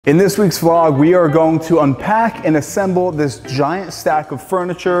In this week's vlog, we are going to unpack and assemble this giant stack of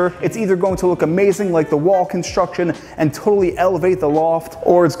furniture. It's either going to look amazing like the wall construction and totally elevate the loft,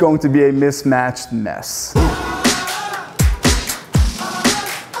 or it's going to be a mismatched mess.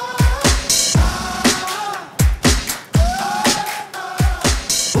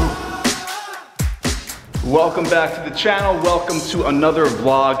 Welcome back to the channel. Welcome to another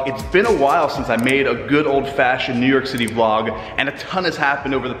vlog. It's been a while since I made a good old-fashioned New York City vlog, and a ton has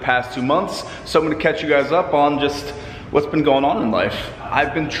happened over the past 2 months, so I'm gonna catch you guys up on just what's been going on in life.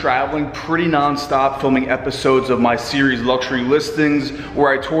 I've been traveling pretty non-stop, filming episodes of my series Luxury Listings, where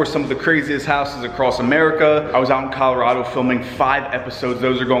I tour some of the craziest houses across America. I was out in Colorado filming 5 episodes.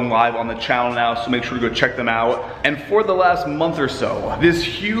 Those are going live on the channel now, so make sure to go check them out. And for the last month or so, this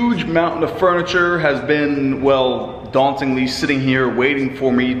huge mountain of furniture has been, well, dauntingly sitting here waiting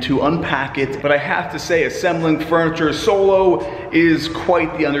for me to unpack it. But I have to say, assembling furniture solo is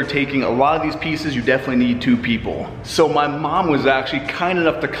quite the undertaking. A lot of these pieces, you definitely need 2 people. So my mom was actually kind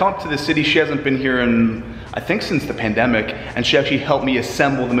enough to come up to the city. She hasn't been here in, I think, since the pandemic, and she actually helped me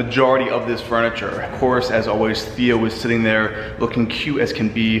assemble the majority of this furniture. Of course, as always, Theo was sitting there looking cute as can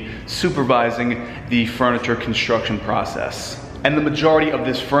be, supervising the furniture construction process. And the majority of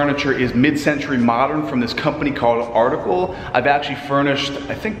this furniture is mid-century modern from this company called Article. I've actually furnished,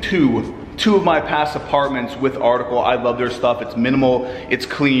 I think, two of my past apartments with Article. I love their stuff. It's minimal, it's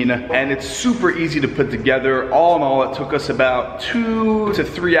clean, and it's super easy to put together. All in all, it took us about 2 to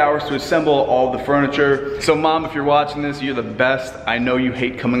 3 hours to assemble all the furniture. So Mom, if you're watching this, you're the best. I know you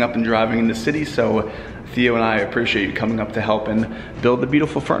hate coming up and driving in the city, so Theo and I appreciate you coming up to help and build the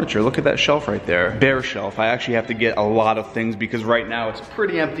beautiful furniture. Look at that shelf right there. Bare shelf. I actually have to get a lot of things because right now it's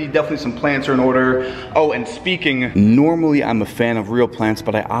pretty empty. Definitely some plants are in order. Oh, and speaking, normally I'm a fan of real plants,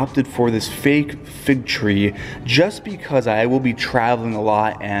 but I opted for this fake fig tree just because I will be traveling a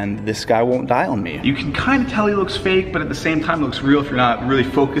lot and this guy won't die on me. You can kind of tell he looks fake, but at the same time it looks real if you're not really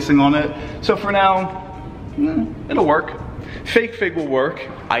focusing on it. So for now, it'll work. Fake fig will work.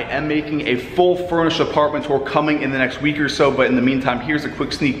 I am making a full furnished apartment tour coming in the next week or so, but in the meantime, here's a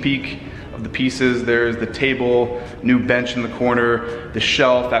quick sneak peek of the pieces. There's the table, new bench in the corner, the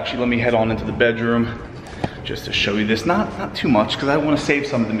shelf. Actually, let me head on into the bedroom just to show you this. Not too much, because I want to save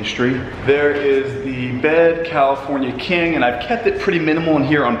some of the mystery. There is the bed, California King, and I've kept it pretty minimal in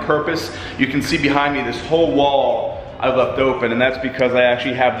here on purpose. You can see behind me this whole wall I've left open, and that's because I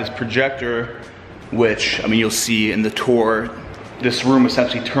actually have this projector, which, I mean, you'll see in the tour, this room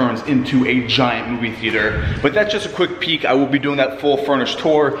essentially turns into a giant movie theater. But that's just a quick peek. I will be doing that full furnished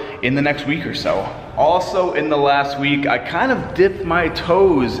tour in the next week or so. Also, in the last week, I kind of dipped my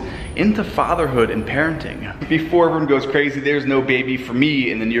toes into fatherhood and parenting. Before everyone goes crazy, there's no baby for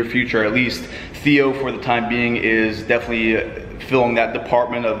me in the near future, at least. Theo, for the time being, is definitely filling that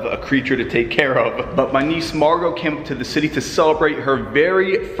department of a creature to take care of. But my niece Margot came up to the city to celebrate her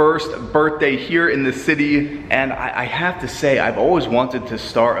very first birthday here in the city. And I have to say, I've always wanted to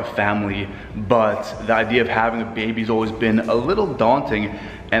start a family, but the idea of having a baby's always been a little daunting.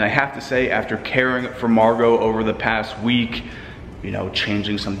 And I have to say, after caring for Margot over the past week, you know,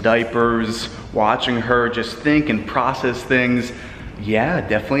 changing some diapers, watching her just think and process things, yeah,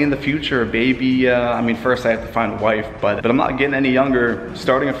 definitely in the future, a baby. I mean, first I have to find a wife, but I'm not getting any younger.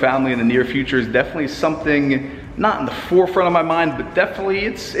 Starting a family in the near future is definitely something not in the forefront of my mind, but definitely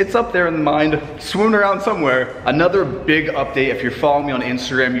it's up there in the mind, swooning around somewhere. Another big update, if you're following me on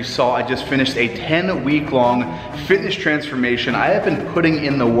Instagram, you saw I just finished a 10-week-long fitness transformation. I have been putting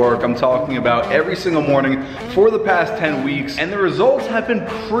in the work, I'm talking about every single morning for the past 10 weeks, and the results have been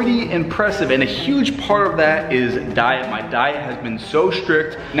pretty impressive, and a huge part of that is diet. My diet has been so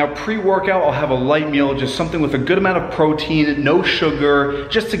strict. Now, pre-workout, I'll have a light meal, just something with a good amount of protein, no sugar,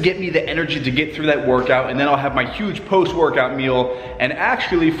 just to get me the energy to get through that workout, and then I'll have my huge post-workout meal. And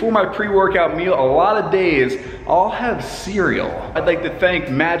actually, for my pre-workout meal, a lot of days I'll have cereal. I'd like to thank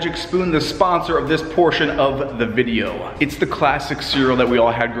Magic Spoon, the sponsor of this portion of the video. It's the classic cereal that we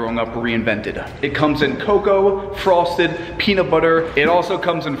all had growing up, reinvented. It comes in cocoa, frosted, peanut butter. It also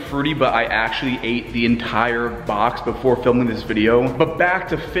comes in fruity, but I actually ate the entire box before filming this video. But back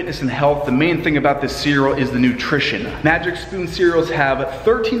to fitness and health, the main thing about this cereal is the nutrition. Magic Spoon cereals have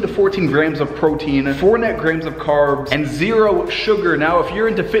 13 to 14 grams of protein, 4 net grams of of carbs, and 0 sugar. Now, if you're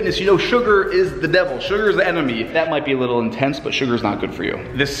into fitness, you know sugar is the devil. Sugar is the enemy. That might be a little intense, but sugar is not good for you.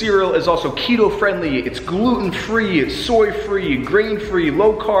 The cereal is also keto friendly. It's gluten-free, soy-free, grain-free,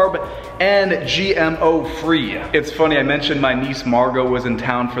 low-carb, and GMO-free. It's funny, I mentioned my niece Margot was in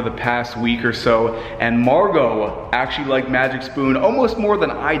town for the past week or so, and Margot actually liked Magic Spoon almost more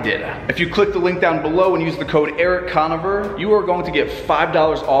than I did. If you click the link down below and use the code ERIKCONOVER, you are going to get $5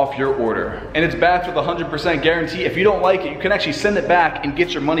 off your order. And it's backed with a 100% guarantee. If you don't like it, you can actually send it back and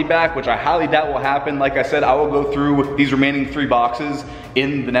get your money back, which I highly doubt will happen. Like I said, I will go through these remaining 3 boxes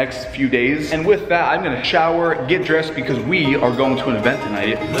in the next few days. And with that, I'm gonna shower, get dressed, because we are going to an event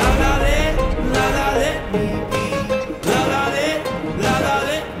tonight.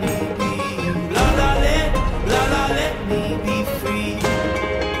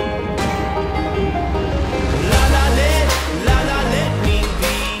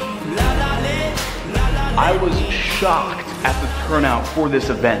 I was shocked at the turnout for this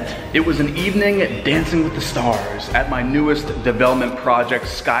event. It was an evening dancing with the stars at my newest development project,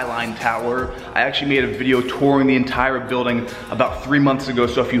 Skyline Tower. I actually made a video touring the entire building about 3 months ago,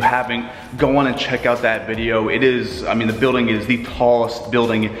 so if you haven't, go on and check out that video. It is, I mean, the building is the tallest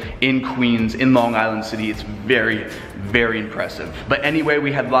building in Queens, in Long Island City. It's very, very impressive. But anyway,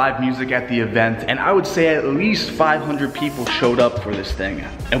 we had live music at the event, and I would say at least 500 people showed up for this thing.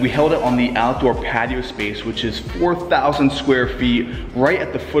 And we held it on the outdoor patio space, which is 4,000 square feet, right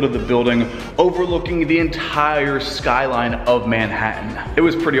at the foot of the building, overlooking the entire skyline of Manhattan. It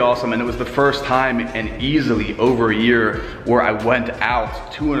was pretty awesome, and it was the first time in easily over a year where I went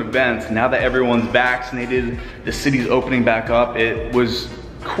out to an event. Now that everyone's vaccinated, the city's opening back up, it was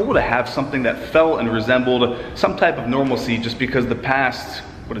cool to have something that felt and resembled some type of normalcy, just because the past,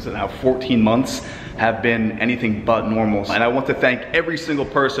 what is it now, 14 months have been anything but normal. And I want to thank every single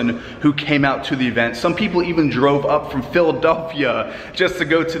person who came out to the event. Some people even drove up from Philadelphia just to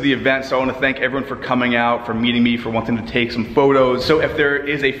go to the event. So I want to thank everyone for coming out, for meeting me, for wanting to take some photos. So if there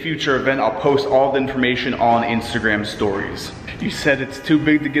is a future event, I'll post all the information on Instagram stories. You said it's too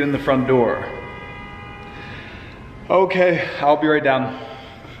big to get in the front door. Okay, I'll be right down.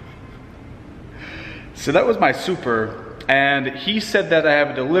 So that was my super. And he said that I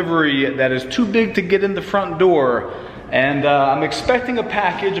have a delivery that is too big to get in the front door. And I'm expecting a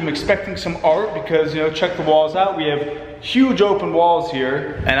package, I'm expecting some art, because, you know, check the walls out. We have huge open walls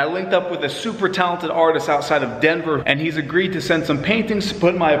here. And I linked up with a super talented artist outside of Denver, and he's agreed to send some paintings to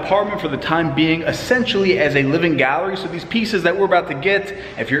put in my apartment for the time being, essentially as a living gallery. So these pieces that we're about to get,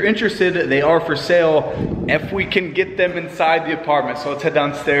 if you're interested, they are for sale, if we can get them inside the apartment. So let's head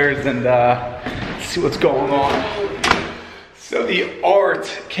downstairs and see what's going on. So the art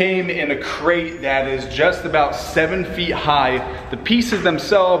came in a crate that is just about 7 feet high. The pieces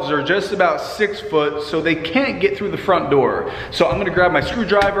themselves are just about 6 foot, so they can't get through the front door. So I'm gonna grab my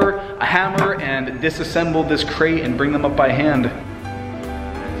screwdriver, a hammer, and disassemble this crate and bring them up by hand.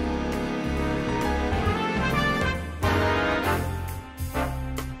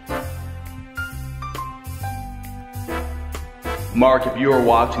 Mark, if you are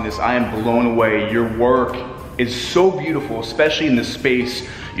watching this, I am blown away. Your work is so beautiful, especially in this space.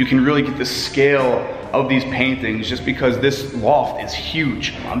 You can really get the scale of these paintings just because this loft is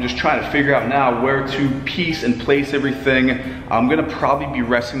huge. I'm just trying to figure out now where to piece and place everything. I'm gonna probably be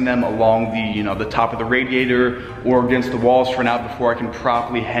resting them along the, you know, the top of the radiator or against the walls for now before I can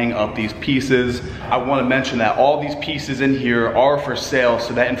properly hang up these pieces. I wanna mention that all these pieces in here are for sale,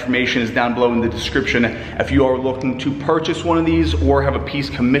 so that information is down below in the description. If you are looking to purchase one of these or have a piece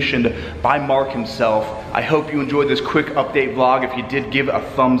commissioned by Mark himself, I hope you enjoyed this quick update vlog. If you did, give it a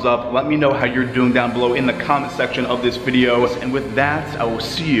thumbs up. Let me know how you're doing down below in the comment section of this video. And with that, I will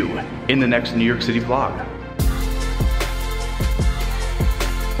see you in the next New York City vlog.